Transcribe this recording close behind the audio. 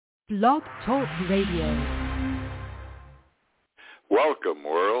Blog Talk Radio. Welcome,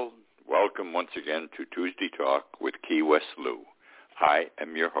 world. Welcome once again to Tuesday Talk with Key West Lou. I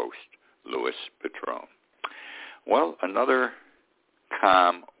am your host, Louis Petrone. Well, another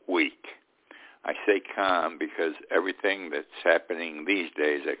calm week. I say calm because everything that's happening these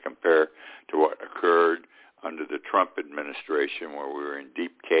days, I compare to what occurred under the Trump administration, where we were in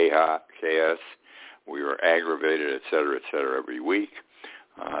deep chaos, we were aggravated, et cetera, every week.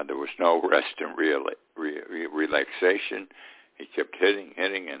 There was no rest and relaxation. He kept hitting.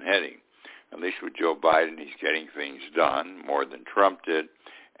 At least with Joe Biden, he's getting things done more than Trump did,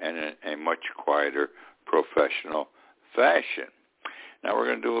 and in a much quieter, professional fashion. Now we're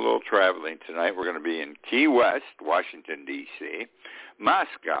going to do a little traveling tonight. We're going to be in Key West, Washington, D.C.,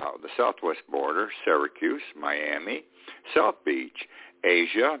 Moscow, the southwest border, Syracuse, Miami, South Beach,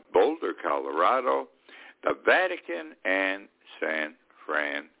 Asia, Boulder, Colorado, the Vatican, and San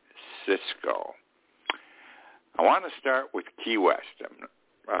Francisco. I want to start with Key West.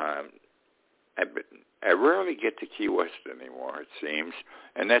 I rarely get to Key West anymore, it seems,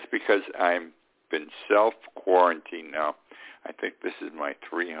 and that's because I've been self-quarantined now. I think this is my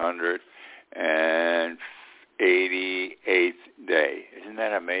 388th day. Isn't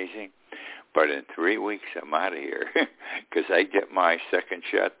that amazing? But in 3 weeks, I'm out of here because I get my second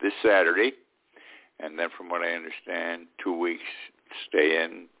shot this Saturday, and then from what I understand, 2 weeks, stay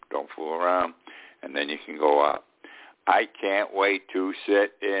in, don't fool around, and then you can go out. I can't wait to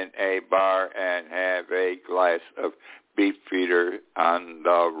sit in a bar and have a glass of beef feeder on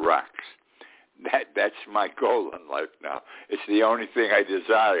the rocks. That's my goal in life now. It's the only thing I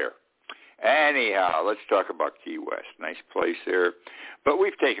desire. Anyhow, let's talk about Key West. Nice place here. But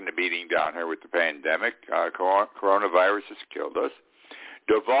we've taken the beating down here with the pandemic. Coronavirus has killed us.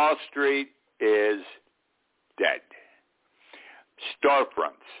 Duval Street is dead.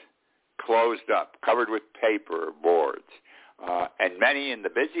 Storefronts closed up, covered with paper boards. And many in the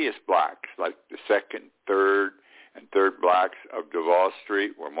busiest blocks, like the second, third blocks of Duval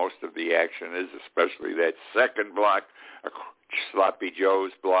Street, where most of the action is, especially that second block, Sloppy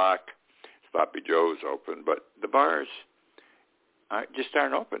Joe's block. Sloppy Joe's open, but the bars just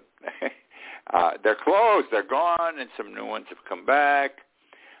aren't open. They're closed. They're gone, and some new ones have come back.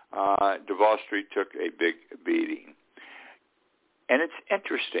 Duval Street took a big beating. And it's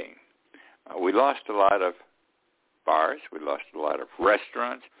interesting. We lost a lot of bars. We lost a lot of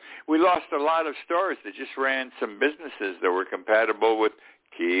restaurants. We lost a lot of stores that just ran some businesses that were compatible with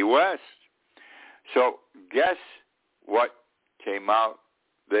Key West. So guess what came out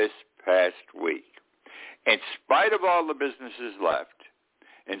this past week? In spite of all the businesses left,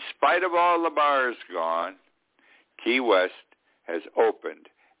 in spite of all the bars gone, Key West has opened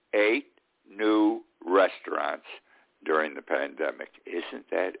 8 new restaurants during the pandemic. Isn't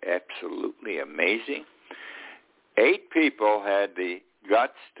that absolutely amazing? 8 people had the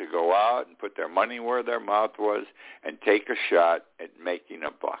guts to go out and put their money where their mouth was and take a shot at making a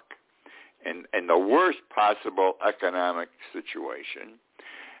buck in the worst possible economic situation.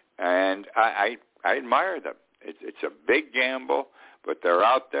 And I admire them. It's a big gamble, but they're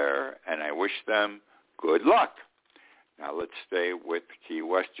out there, and I wish them good luck. Now, let's stay with Key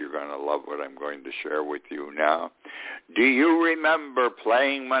West. You're going to love what I'm going to share with you now. Do you remember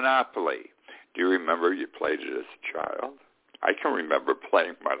playing Monopoly? Do you remember you played it as a child? I can remember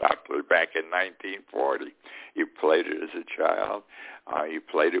playing Monopoly back in 1940. You played it as a child. You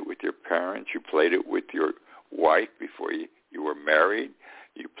played it with your parents. You played it with your wife before you were married.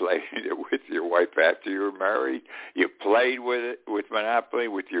 You played it with your wife after you were married. You played with Monopoly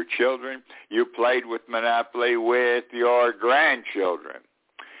with your children. You played with Monopoly with your grandchildren.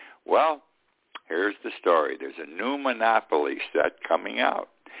 Well, here's the story. There's a new Monopoly set coming out,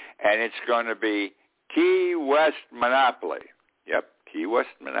 and it's going to be Key West Monopoly. Yep, Key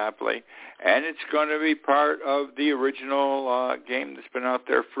West Monopoly, and it's going to be part of the original game that's been out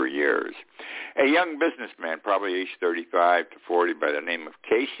there for years. A young businessman, probably age 35 to 40, by the name of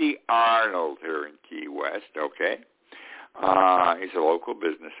Casey Arnold here in Key West, okay? He's a local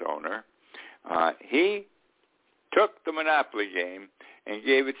business owner. He took the Monopoly game and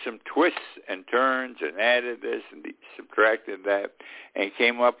gave it some twists and turns and added this and subtracted that and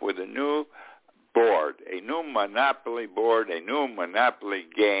came up with a new board, a new Monopoly board, a new Monopoly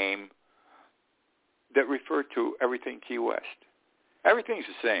game that referred to everything Key West. Everything's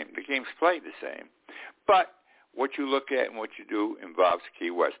the same. The game's played the same. But what you look at and what you do involves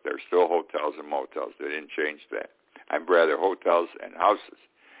Key West. There's still hotels and motels. They didn't change that. I'd rather hotels and houses.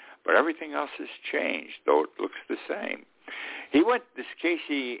 But everything else has changed, though it looks the same. This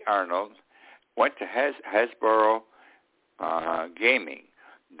Casey Arnold went to Hasbro Gaming.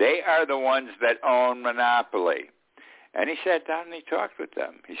 They are the ones that own monopoly. And he sat down and he talked with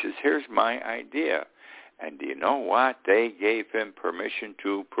them. He says, here's my idea. And do you know what? They gave him permission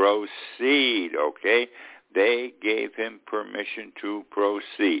to proceed, okay? They gave him permission to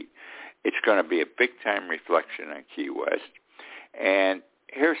proceed. It's going to be a big-time reflection on Key West. And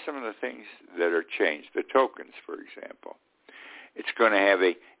here's some of the things that are changed. The tokens, for example. It's going to have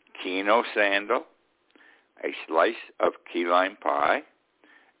a Keno sandal, a slice of key lime pie,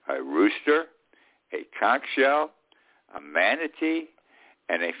 a rooster, a conch shell, a manatee,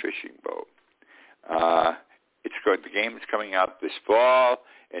 and a fishing boat. The game is coming out this fall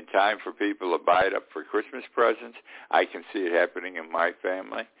in time for people to buy it up for Christmas presents. I can see it happening in my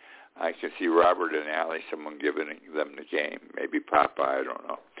family. I can see Robert and Allie, someone giving them the game, maybe Papa, I don't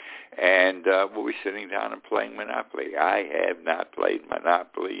know. And we'll be sitting down and playing Monopoly. I have not played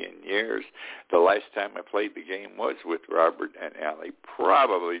Monopoly in years. The last time I played the game was with Robert and Allie,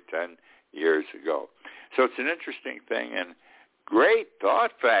 probably 10 years ago. So it's an interesting thing, and great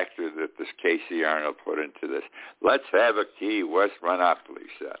thought factor that this Casey Arnold put into this. Let's have a Key West Monopoly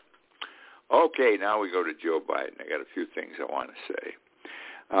set. Okay, now we go to Joe Biden. I got a few things I want to say.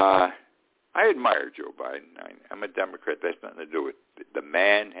 I admire Joe Biden. I'm a Democrat. That's nothing to do with it. The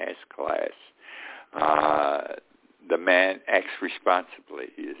man has class. The man acts responsibly.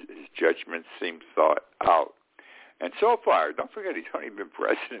 His judgments seem thought out. And so far, don't forget, he's only been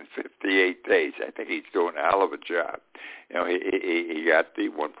president 58 days. I think he's doing a hell of a job. You know, he got the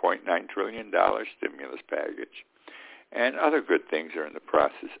 $1.9 trillion stimulus package. And other good things are in the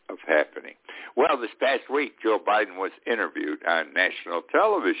process of happening. Well, this past week, Joe Biden was interviewed on national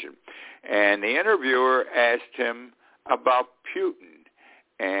television. And the interviewer asked him about Putin.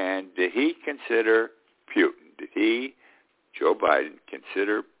 And did he consider Putin? Did he, Joe Biden,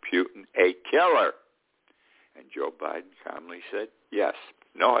 consider Putin a killer? And Joe Biden calmly said, yes.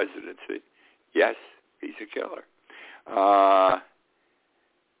 No hesitancy. Yes, he's a killer.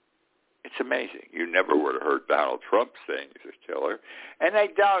 It's amazing. You never would have heard Donald Trump saying he's a killer. And I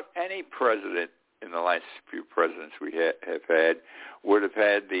doubt any president in the last few presidents we have had would have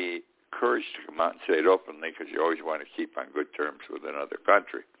had the courage to come out and say it openly, because you always want to keep on good terms with another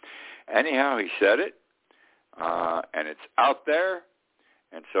country. Anyhow, he said it, and it's out there.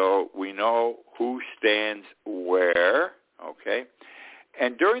 And so we know who stands where, okay?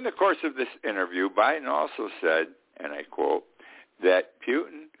 And during the course of this interview, Biden also said, and I quote, that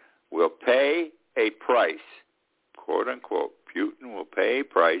Putin will pay a price, quote unquote, Putin will pay a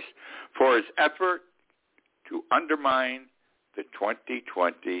price for his effort to undermine the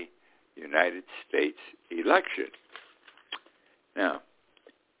 2020 United States election. Now,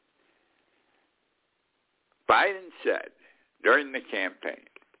 Biden said during the campaign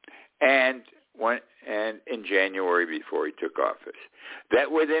and in January before he took office,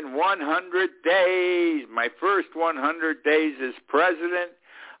 that within 100 days, my first 100 days as president,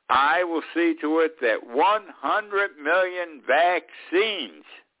 I will see to it that 100 million vaccines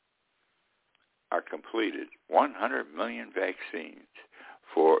are completed. 100 million vaccines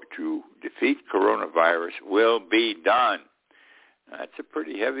to defeat coronavirus will be done. That's a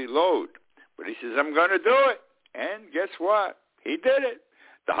pretty heavy load. But he says, I'm going to do it. And guess what? He did it.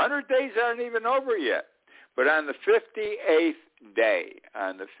 The 100 days aren't even over yet. But on the 58th day,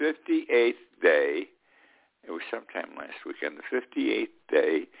 it was sometime last week, on the 58th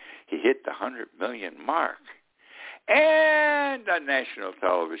day, he hit the 100 million mark. And on national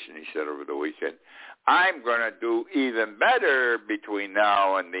television, he said over the weekend, I'm going to do even better between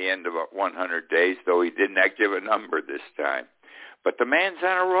now and the end of 100 days, though he did not give a number this time. But the man's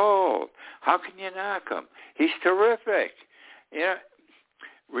on a roll. How can you knock him? He's terrific. You know,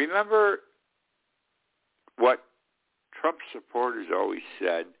 remember what Trump supporters always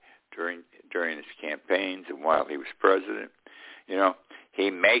said during his campaigns and while he was president? You know, he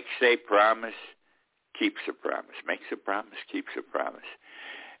makes a promise, keeps a promise. Makes a promise, keeps a promise.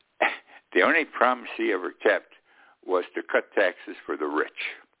 The only promise he ever kept was to cut taxes for the rich.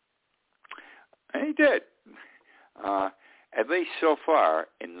 And he did. At least so far,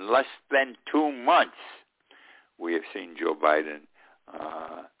 in less than 2 months, we have seen Joe Biden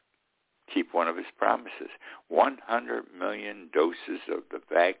keep one of his promises. 100 million doses of the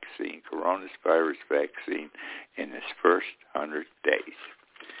vaccine, coronavirus vaccine, in his first 100 days.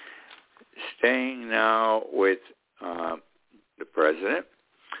 Staying now with the president,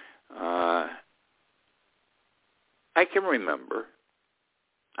 I can remember,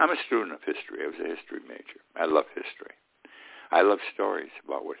 I'm a student of history. I was a history major. I love history. I love stories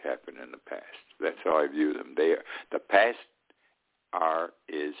about what happened in the past. That's how I view them. The past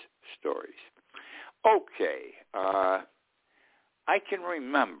is stories. Okay. I can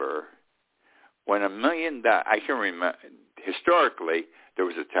remember when I can remember, historically, there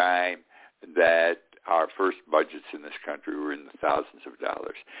was a time that our first budgets in this country were in the thousands of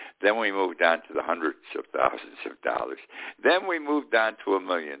dollars. Then we moved on to the hundreds of thousands of dollars. Then we moved on to $1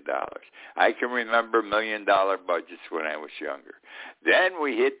 million. I can remember $1 million budgets when I was younger. Then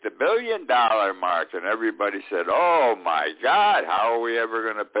we hit the $1 billion mark, and everybody said, oh, my God, how are we ever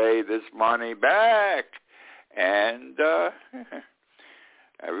going to pay this money back? And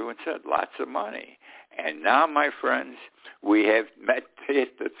everyone said, lots of money. And now, my friends, we have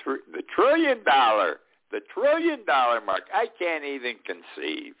hit the $1 trillion mark. I can't even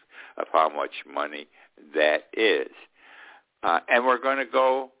conceive of how much money that is. And we're going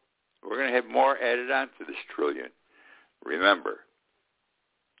to have more added on to this trillion. Remember,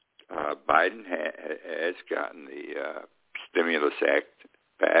 Biden has gotten the Stimulus Act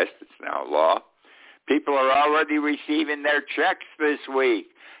passed. It's now law. People are already receiving their checks this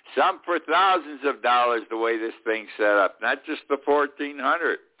week. Some for thousands of dollars the way this thing's set up, not just the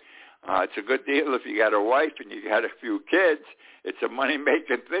 $1,400. It's a good deal if you got a wife and you got a few kids. It's a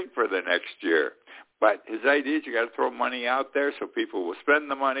money-making thing for the next year. But his idea is you got to throw money out there so people will spend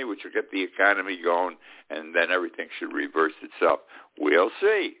the money, which will get the economy going, and then everything should reverse itself. We'll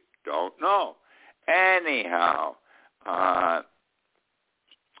see. Don't know. Anyhow,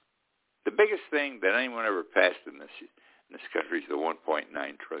 the biggest thing that anyone ever passed in this country is the $1.9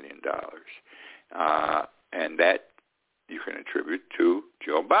 trillion. And that you can attribute to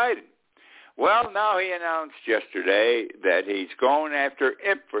Joe Biden. Well, now he announced yesterday that he's going after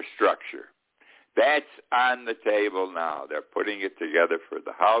infrastructure. That's on the table now. They're putting it together for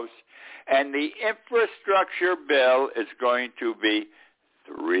the House. And the infrastructure bill is going to be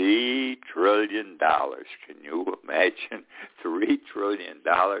 $3 trillion. Can you imagine $3 trillion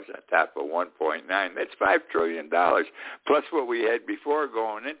on top of 1.9? That's $5 trillion, plus what we had before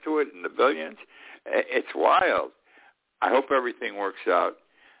going into it in the billions. It's wild. I hope everything works out.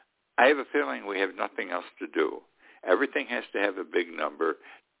 I have a feeling we have nothing else to do. Everything has to have a big number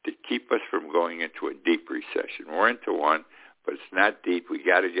to keep us from going into a deep recession. We're into one, but it's not deep. We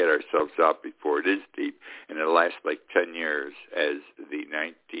got to get ourselves out before it is deep, and it'll last like 10 years, as the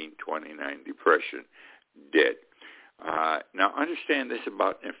 1929 Depression did. Now, understand this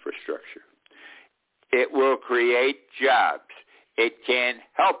about infrastructure. It will create jobs. It can't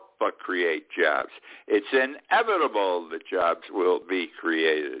help but create jobs. It's inevitable that jobs will be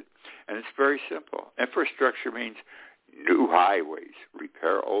created. And it's very simple. Infrastructure means new highways,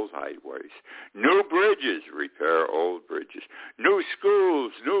 repair old highways. New bridges, repair old bridges. New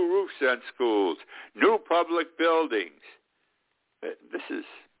schools, new roofs on schools. New public buildings. This is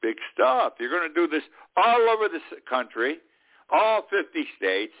big stuff. You're going to do this all over the country, all 50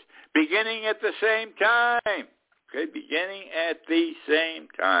 states, beginning at the same time. Okay, beginning at the same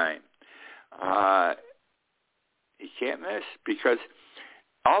time. You can't miss, because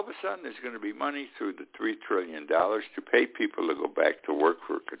all of a sudden there's going to be money through the $3 trillion to pay people to go back to work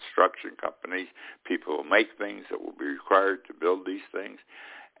for construction companies. People will make things that will be required to build these things.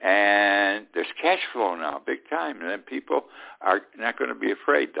 And there's cash flow now, big time. And then people are not going to be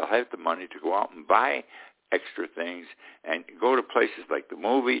afraid. They'll have the money to go out and buy extra things and go to places like the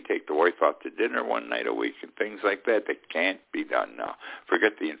movie, take the wife out to dinner one night a week and things like that. That can't be done now.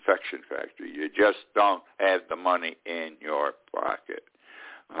 Forget the infection factor. You just don't have the money in your pocket.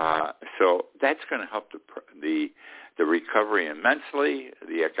 So that's going to help the recovery immensely,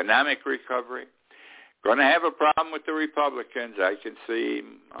 the economic recovery. Going to have a problem with the Republicans. I can see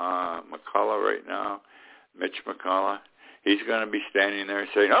McCullough right now, Mitch McCullough. He's going to be standing there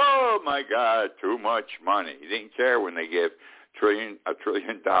saying, oh, my God, too much money. He didn't care when they gave a $1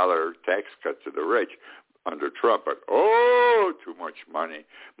 trillion tax cut to the rich under Trump, but, oh, too much money.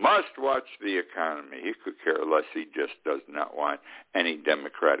 Must watch the economy. He could care less. He just does not want any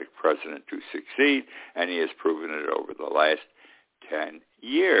Democratic president to succeed, and he has proven it over the last 10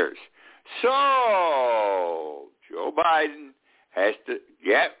 years. So Joe Biden has to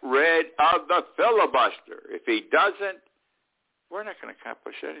get rid of the filibuster. If he doesn't, we're not going to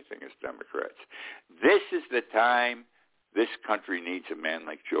accomplish anything as Democrats. This is the time this country needs a man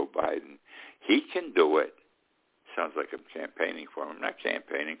like Joe Biden. He can do it. Sounds like I'm campaigning for him. I'm not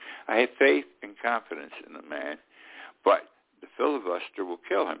campaigning. I have faith and confidence in the man. But the filibuster will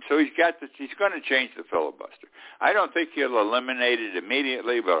kill him. So he's going to change the filibuster. I don't think he'll eliminate it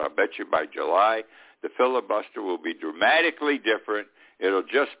immediately, but I'll bet you by July the filibuster will be dramatically different. It'll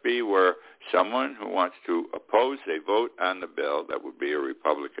just be where someone who wants to oppose a vote on the bill, that would be a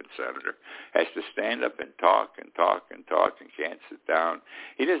Republican senator, has to stand up and talk and talk and talk and can't sit down.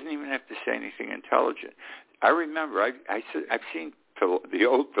 He doesn't even have to say anything intelligent. I remember, I've seen the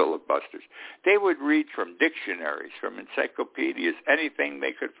old filibusters. They would read from dictionaries, from encyclopedias, anything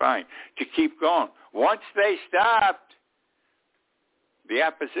they could find to keep going. Once they stopped, the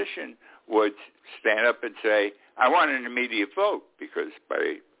opposition would stand up and say, I want an immediate vote, because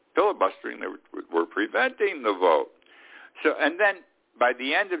by filibustering they were preventing the vote. So, and then by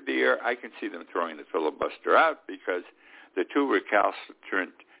the end of the year, I can see them throwing the filibuster out, because the two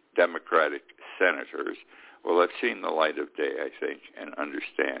recalcitrant Democratic senators will have seen the light of day, I think, and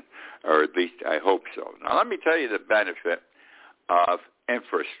understand, or at least I hope so. Now, let me tell you the benefit of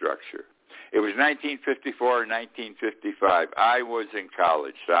infrastructure. It was 1954 or 1955. I was in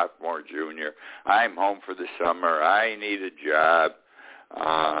college, sophomore, junior. I'm home for the summer. I need a job.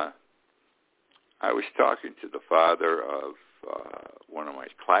 I was talking to the father of one of my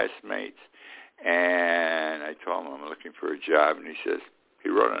classmates, and I told him I'm looking for a job, and he says, he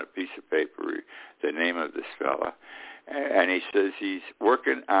wrote on a piece of paper the name of this fella, and he says he's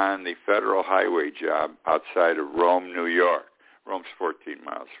working on the federal highway job outside of Rome, New York. Rome's 14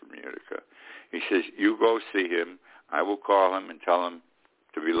 miles from Utica. He says, you go see him. I will call him and tell him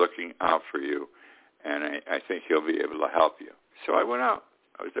to be looking out for you, and I think he'll be able to help you. So I went out.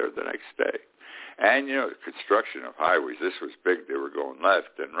 I was there the next day. And, you know, the construction of highways, this was big. They were going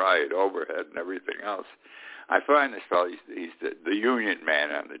left and right, overhead and everything else. I find this fellow, he's the union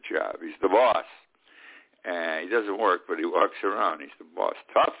man on the job. He's the boss. And he doesn't work, but he walks around. He's the boss.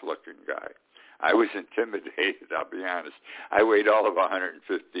 Tough-looking guy. I was intimidated, I'll be honest. I weighed all of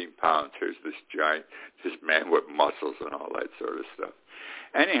 115 pounds. Here's this giant, this man with muscles and all that sort of stuff.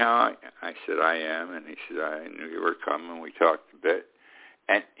 Anyhow, I said, I am. And he said, I knew you were coming. We talked a bit.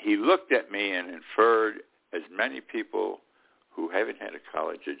 And he looked at me and inferred, as many people who haven't had a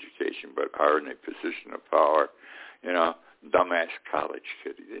college education but are in a position of power, you know, dumbass college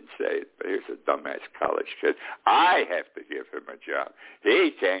kid. He didn't say it, but here's a dumbass college kid. I have to give him a job.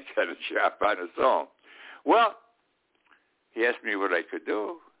 He can't get a job on his own. Well, he asked me what I could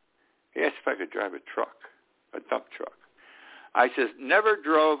do. He asked if I could drive a truck, a dump truck. I says, never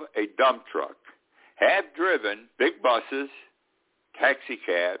drove a dump truck. Have driven big buses, taxi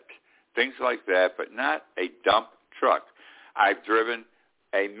cabs, things like that, but not a dump truck. I've driven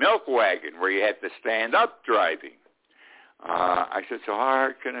a milk wagon where you had to stand up driving. I said, so how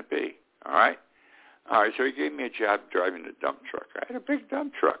hard can it be? All right, so he gave me a job driving the dump truck. I had a big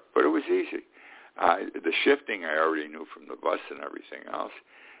dump truck, but it was easy. The shifting I already knew from the bus and everything else,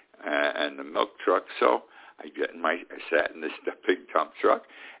 and the milk truck. So I sat in this big dump truck,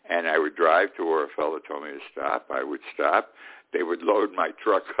 and I would drive to where a fellow told me to stop. I would stop. They would load my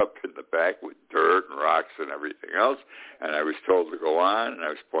truck up in the back with dirt and rocks and everything else, and I was told to go on, and I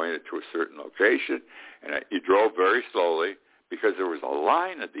was pointed to a certain location, and he drove very slowly because there was a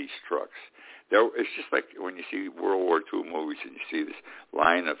line of these trucks. It's just like when you see World War II movies and you see this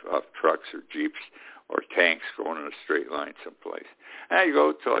line of trucks or jeeps or tanks going in a straight line someplace. And I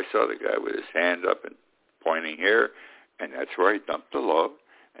go till I saw the guy with his hand up and pointing here, and that's where I dumped the load,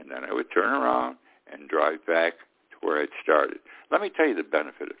 and then I would turn around and drive back where I'd started. Let me tell you the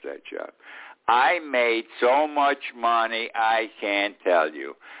benefit of that job. I made so much money, I can't tell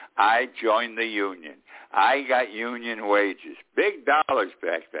you. I joined the union. I got union wages, big dollars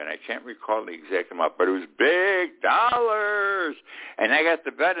back then. I can't recall the exact amount, but it was big dollars. And I got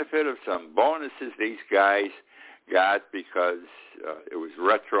the benefit of some bonuses these guys got because it was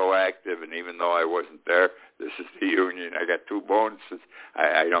retroactive, and even though I wasn't there, this is the union. I got two bonuses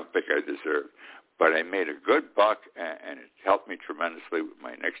I don't think I deserved. But I made a good buck, and it helped me tremendously with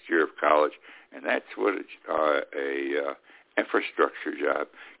my next year of college. And that's what a infrastructure job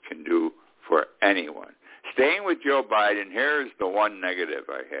can do for anyone. Staying with Joe Biden, here's the one negative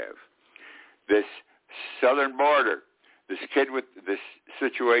I have. This southern border, this kid with this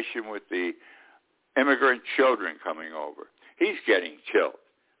situation with the immigrant children coming over, he's getting killed.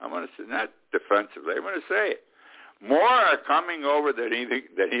 I'm going to say, not defensively, I'm going to say it. More are coming over than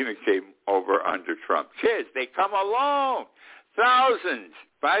even came over under Trump. Kids, they come alone. Thousands,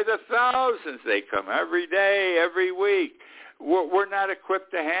 by the thousands, they come every day, every week. We're not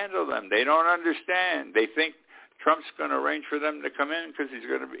equipped to handle them. They don't understand. They think Trump's going to arrange for them to come in because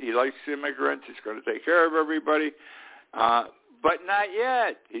he likes immigrants. He's going to take care of everybody. But not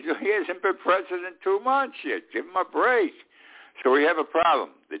yet. He hasn't been president 2 months yet. Give him a break. So we have a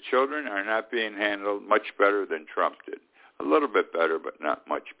problem. The children are not being handled much better than Trump did. A little bit better, but not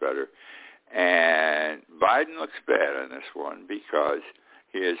much better. And Biden looks bad on this one because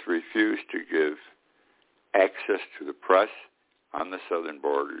he has refused to give access to the press on the southern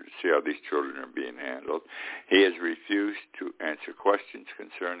border to see how these children are being handled. He has refused to answer questions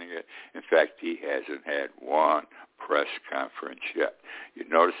concerning it. In fact, he hasn't had one press conference yet. You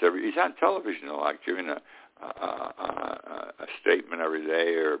notice he's on television a lot, giving a statement every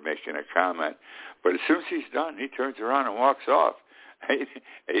day or making a comment. But as soon as he's done, he turns around and walks off.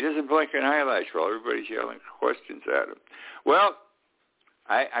 He doesn't blink an eyelash while everybody's yelling questions at him. Well,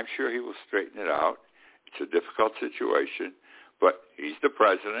 I'm sure he will straighten it out. It's a difficult situation, but he's the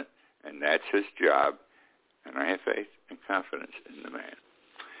president, and that's his job, and I have faith and confidence in the man.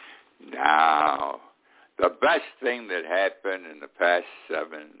 Now, the best thing that happened in the past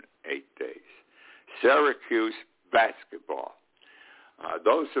 7-8 days, Syracuse basketball.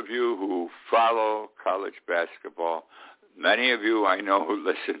 Those of you who follow college basketball, many of you I know who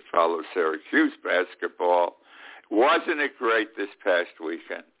listen follow Syracuse basketball. Wasn't it great this past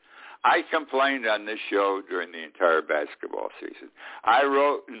weekend? I complained on this show during the entire basketball season. I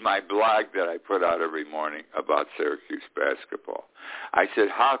wrote in my blog that I put out every morning about Syracuse basketball. I said,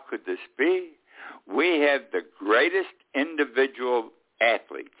 how could this be? We have the greatest individual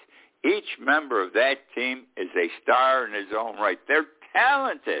athletes. Each member of that team is a star in his own right. They're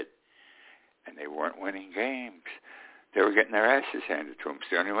talented. And they weren't winning games. They were getting their asses handed to them. It's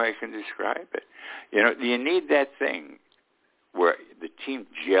the only way I can describe it. You know, you need that thing where the team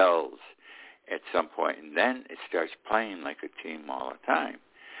gels at some point, and then it starts playing like a team all the time.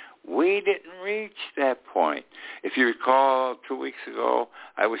 We didn't reach that point. If you recall, 2 weeks ago,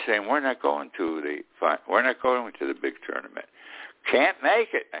 I was saying we're not going to the big tournament. Can't make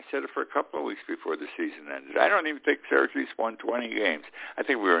it. I said it for a couple of weeks before the season ended. I don't even think Syracuse won 20 games. I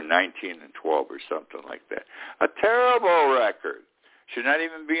think we were 19-12 or something like that. A terrible record. Should not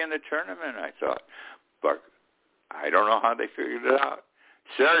even be in the tournament, I thought. But I don't know how they figured it out.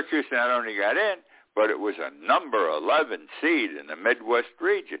 Syracuse not only got in, but it was a number 11 seed in the Midwest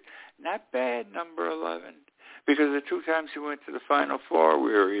region. Not bad, number 11. Because the two times we went to the Final Four,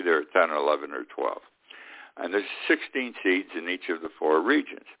 we were either 10, 11, or 12. And there's 16 seeds in each of the four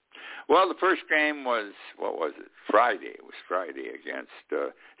regions. Well, the first game was, Friday. It was Friday against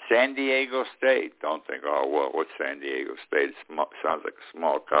San Diego State. Don't think, what's San Diego State? It sounds like a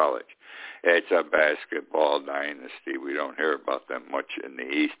small college. It's a basketball dynasty. We don't hear about them much in the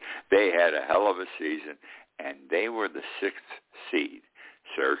East. They had a hell of a season, and they were the 6th seed.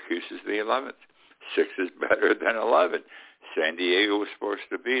 Syracuse is the 11th. 6 is better than 11. San Diego was supposed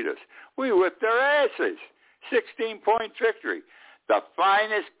to beat us. We whipped their asses. 16-point victory. The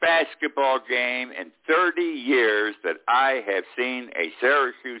finest basketball game in 30 years that I have seen a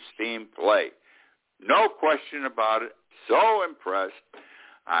Syracuse team play. No question about it. So impressed.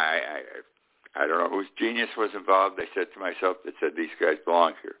 I don't know whose genius was involved. I said to myself, these guys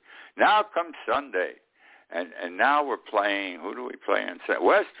belong here. Now comes Sunday, and now we're playing, who do we play on Sunday?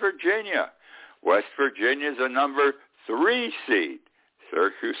 West Virginia. West Virginia's a number 3 seed.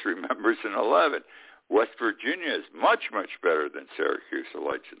 Syracuse, remembers, an 11. West Virginia is much, much better than Syracuse,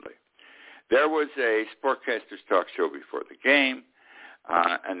 allegedly. There was a Sportcasters talk show before the game,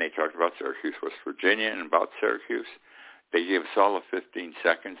 and they talked about Syracuse, West Virginia, and about Syracuse. They gave us all of 15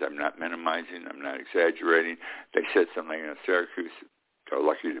 seconds. I'm not minimizing. I'm not exaggerating. They said something in Syracuse. They're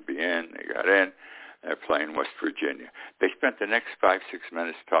lucky to be in. They got in. They're playing West Virginia. They spent the next 5-6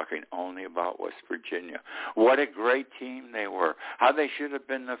 minutes talking only about West Virginia. What a great team they were. How they should have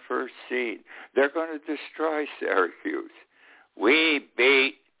been the 1st seed. They're going to destroy Syracuse. We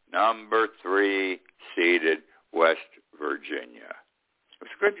beat number 3 seeded West Virginia. It was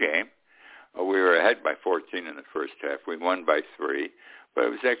a good game. We were ahead by 14 in the first half. We won by 3. But it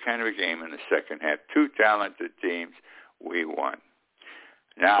was that kind of a game in the second half. 2 talented teams. We won.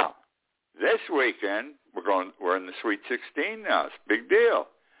 Now, this weekend, we're in the Sweet 16 now. It's a big deal.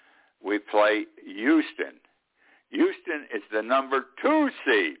 We play Houston. Houston is the number 2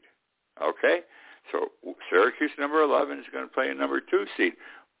 seed. Okay? So Syracuse, number 11, is going to play a number 2 seed,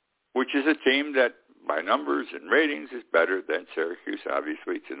 which is a team that, by numbers and ratings, is better than Syracuse.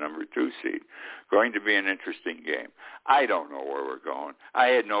 Obviously, it's a number 2 seed. Going to be an interesting game. I don't know where we're going. I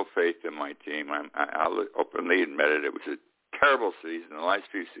had no faith in my team. I'll openly admit it. It was a terrible season. The last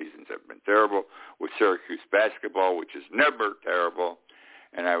few seasons have been terrible with Syracuse basketball, which is never terrible.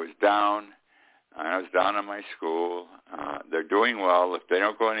 And I was down. I was down on my school. They're doing well. If they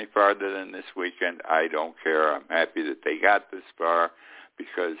don't go any farther than this weekend, I don't care. I'm happy that they got this far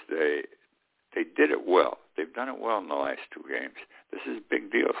because they did it well. They've done it well in the last 2 games. This is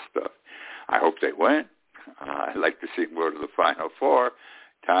big deal stuff. I hope they win. I'd like to see them go to the Final Four.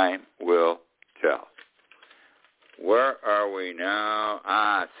 Time will tell. Where are we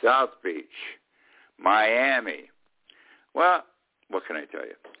now? South Beach, Miami. Well, what can I tell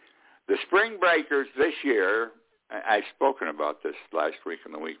you? The spring breakers this year, I've spoken about this last week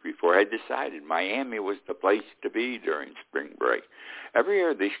and the week before, I decided Miami was the place to be during spring break. Every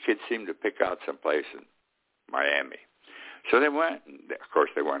year these kids seem to pick out some place in Miami. So they went, and of course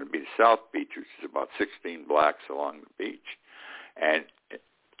they wanted to be the South Beach, which is about 16 blocks along the beach. And if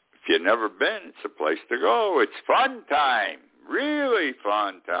you've never been, it's a place to go. It's fun time, really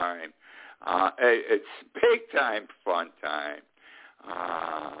fun time. It's big time fun time.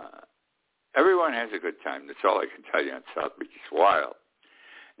 Everyone has a good time. That's all I can tell you on South Beach. It's wild.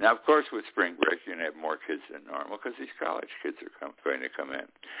 Now, of course, with spring break, you're going to have more kids than normal because these college kids are trying to come in.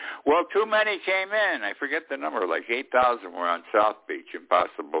 Well, too many came in. I forget the number. Like 8,000 were on South Beach.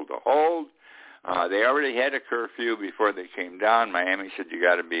 Impossible to hold. They already had a curfew before they came down. Miami said you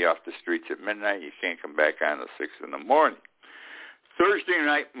got to be off the streets at midnight. You can't come back on until 6 in the morning. Thursday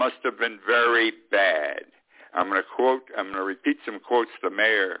night must have been very bad. I'm going to repeat some quotes the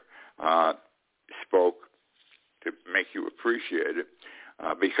mayor spoke to make you appreciate it,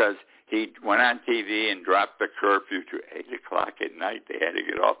 because he went on TV and dropped the curfew to 8 o'clock at night. They had to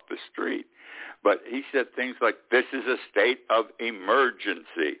get off the street. But he said things like, this is a state of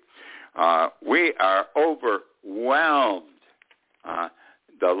emergency. We are overwhelmed.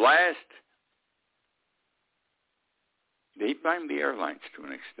 They blamed the airlines to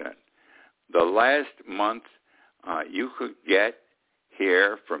an extent. The last month, you could get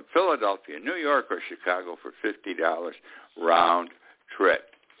here from Philadelphia, New York, or Chicago for $50 round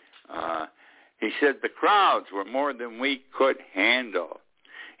trip. He said the crowds were more than we could handle.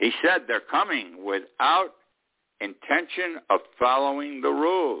 He said they're coming without intention of following the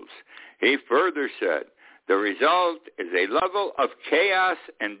rules. He further said the result is a level of chaos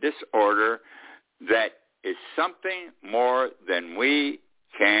and disorder that is something more than we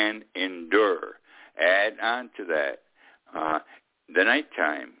can endure. Add on to that, the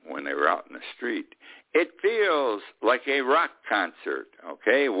nighttime when they were out in the street, it feels like a rock concert,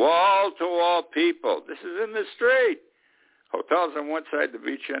 okay? Wall-to-wall people. This is in the street. Hotels on one side, the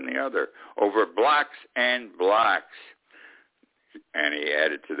beach on the other, over blocks and blocks. And he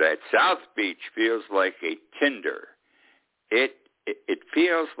added to that, South Beach feels like a tinder. It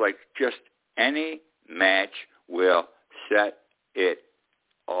feels like just any match will set it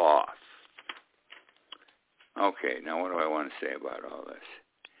off. Okay, now what do I want to say about all this?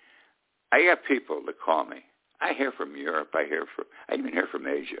 I got people that call me. I hear from Europe. I even hear from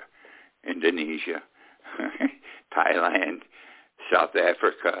Asia, Indonesia, Thailand, South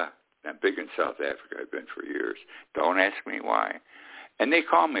Africa. I'm big in South Africa. I've been for years. Don't ask me why. And they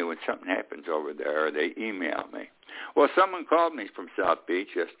call me when something happens over there, or they email me. Well, someone called me from South Beach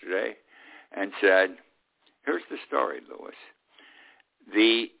yesterday and said, here's the story, Louis.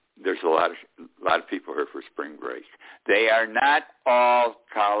 There's a lot of people here for spring break. They are not all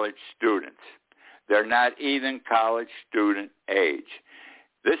college students. They're not even college student age.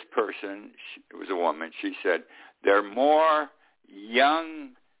 This person, it was a woman, she said, they're more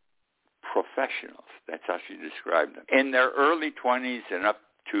young professionals. That's how she described them. In their early 20s and up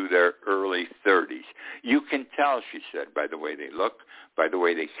to their early 30s. You can tell, she said, by the way they look, by the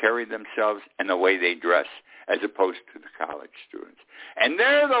way they carry themselves, and the way they dress, as opposed to the college students. And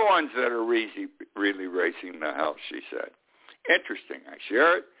they're the ones that are really raising the hell, she said. Interesting. I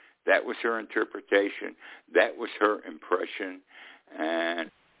share it. That was her interpretation. That was her impression. And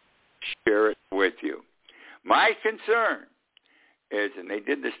share it with you. My concern is, and they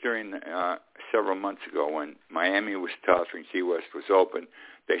did this during several months ago when Miami was tough and Key West was open,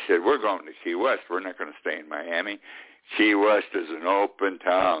 they said, we're going to Key West. We're not going to stay in Miami. Key West is an open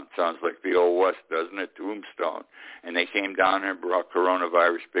town. Sounds like the old West, doesn't it? Tombstone. And they came down and brought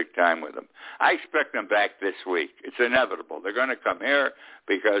coronavirus big time with them. I expect them back this week. It's inevitable. They're going to come here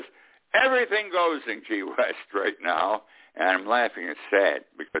because everything goes in Key West right now. And I'm laughing. It's sad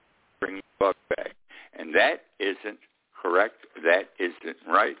because they bring the buck back. And that isn't correct. That isn't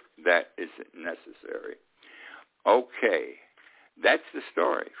right. That isn't necessary. Okay. That's the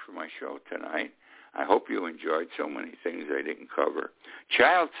story for my show tonight. I hope you enjoyed so many things I didn't cover.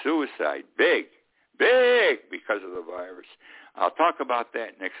 Child suicide, big because of the virus. I'll talk about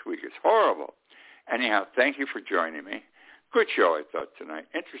that next week. It's horrible. Anyhow, thank you for joining me. Good show, I thought, tonight.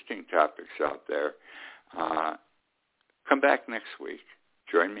 Interesting topics out there. Come back next week.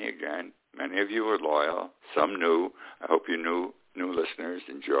 Join me again. Many of you are loyal, some new. I hope you new listeners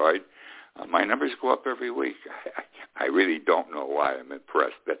enjoyed. My numbers go up every week. I really don't know why. I'm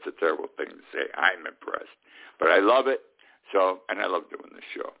impressed. That's a terrible thing to say. I'm impressed. But I love it. And I love doing this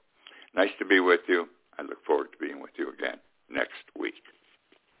show. Nice to be with you. I look forward to being with you again next week.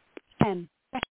 10,